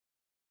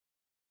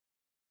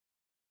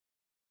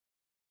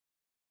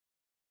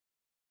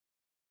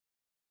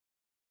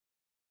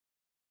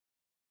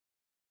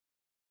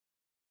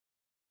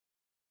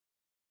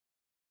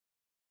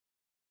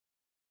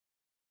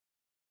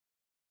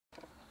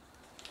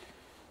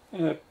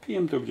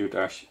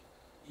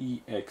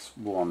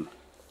PMW-EX1.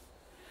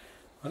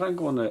 What I'm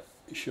going to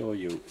show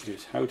you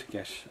is how to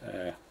get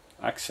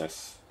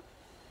access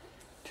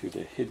to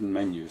the hidden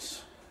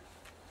menus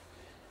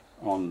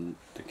on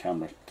the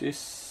camera.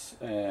 This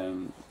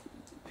hidden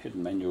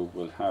menu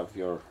will have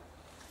your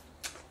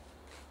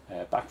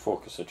back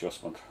focus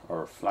adjustment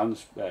or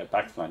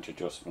back flange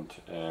adjustment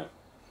in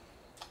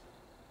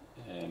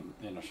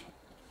it.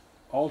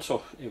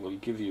 Also, it will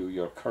give you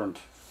your current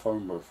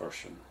firmware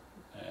version,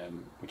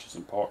 which is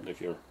important if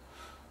you're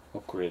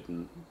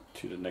upgrading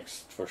to the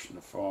next version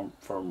of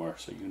firmware,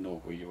 so you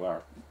know where you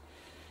are.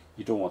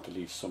 You don't want to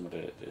leave some of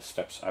the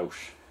steps out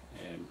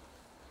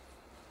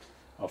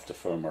of the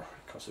firmware,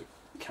 because it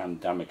can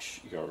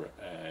damage your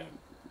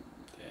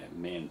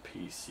main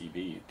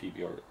PCB,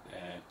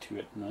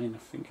 DBR289 I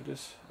think it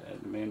is,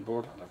 the main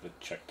board. I'll have to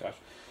check that,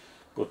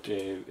 but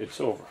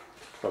it's over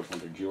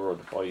 €1,200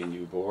 to buy a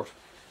new board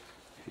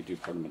if you do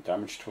permanent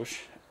damage to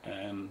it.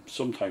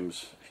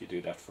 Sometimes if you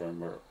do that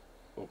firmware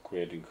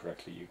upgrading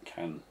correctly, you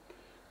can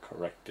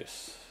correct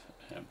this,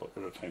 but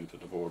other times if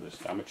the board is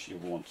damaged, you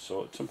won't.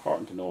 So it's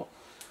important to know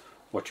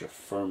what your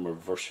firmware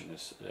version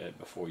is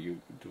before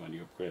you do any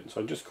upgrading. So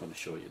I'm just going to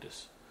show you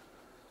this.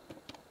 I'm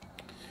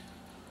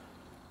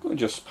going to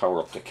just power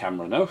up the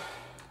camera now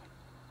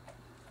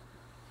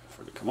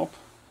for it to come up.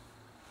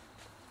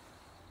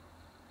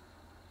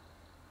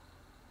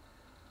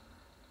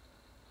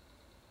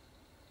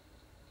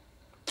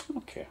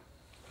 Okay.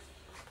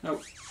 Now,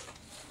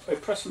 by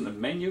pressing the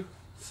menu,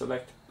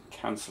 select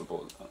cancel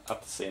button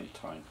at the same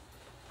time,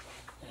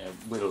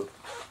 we'll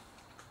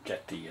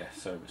get the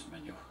service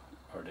menu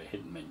or the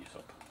hidden menus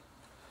up.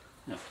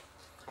 Now,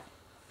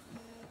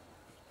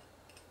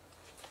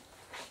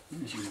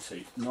 as you can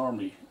see,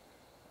 normally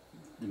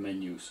the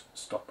menus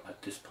stop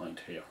at this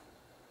point here.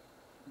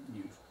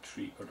 You've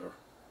 3 other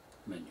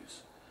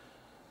menus.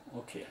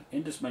 Okay,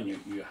 in this menu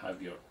you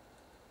have your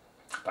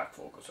back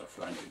focus or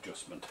flange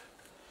adjustment.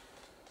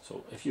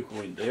 So if you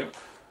go in there,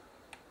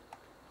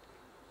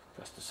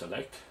 press the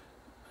select,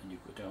 and you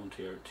go down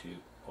here to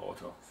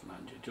auto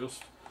flange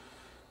adjust,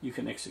 you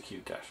can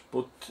execute that.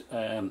 But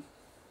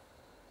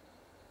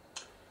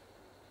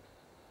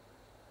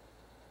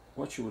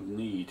what you would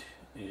need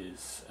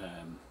is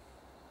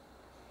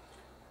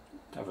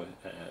to have a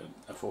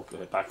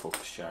back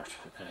focus chart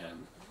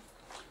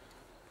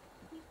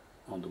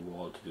on the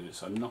wall to do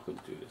this. I'm not going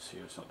to do this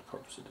here, it's not the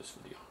purpose of this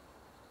video.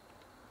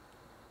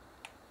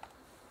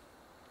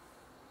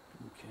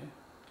 Okay,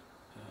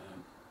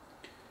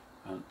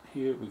 and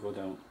here we go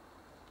down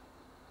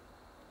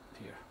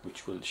here,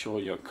 which will show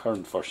your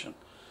current version,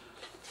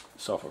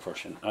 software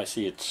version. I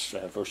see it's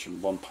version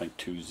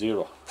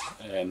 1.20.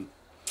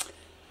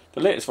 The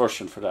latest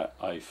version for that,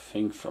 I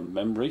think from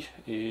memory,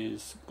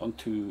 is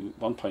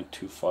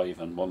 1.25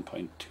 and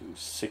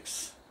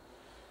 1.26.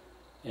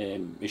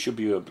 You should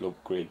be able to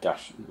upgrade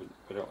that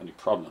without any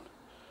problem.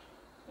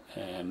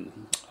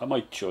 I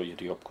might show you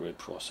the upgrade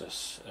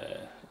process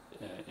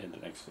in the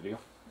next video.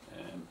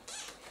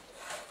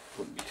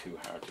 Wouldn't be too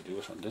hard to do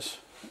it on this.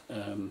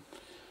 I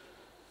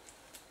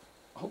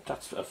hope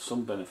that's of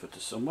some benefit to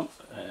someone,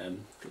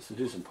 because it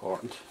is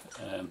important.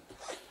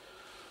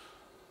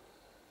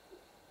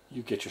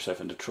 You get yourself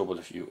into trouble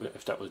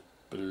if that was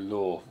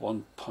below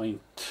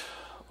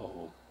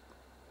 1.0.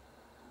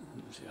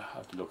 I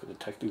have to look at the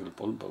technical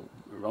button, but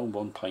around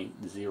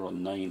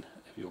 1.09.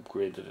 If you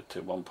upgraded it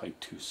to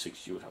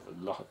 1.26, you would have a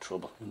lot of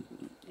trouble.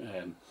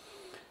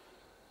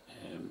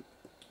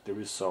 There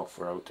is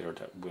software out there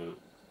that will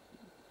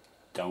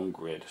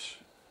downgrade it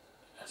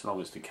as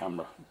long as the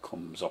camera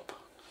comes up.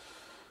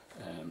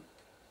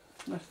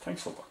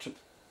 Thanks for watching.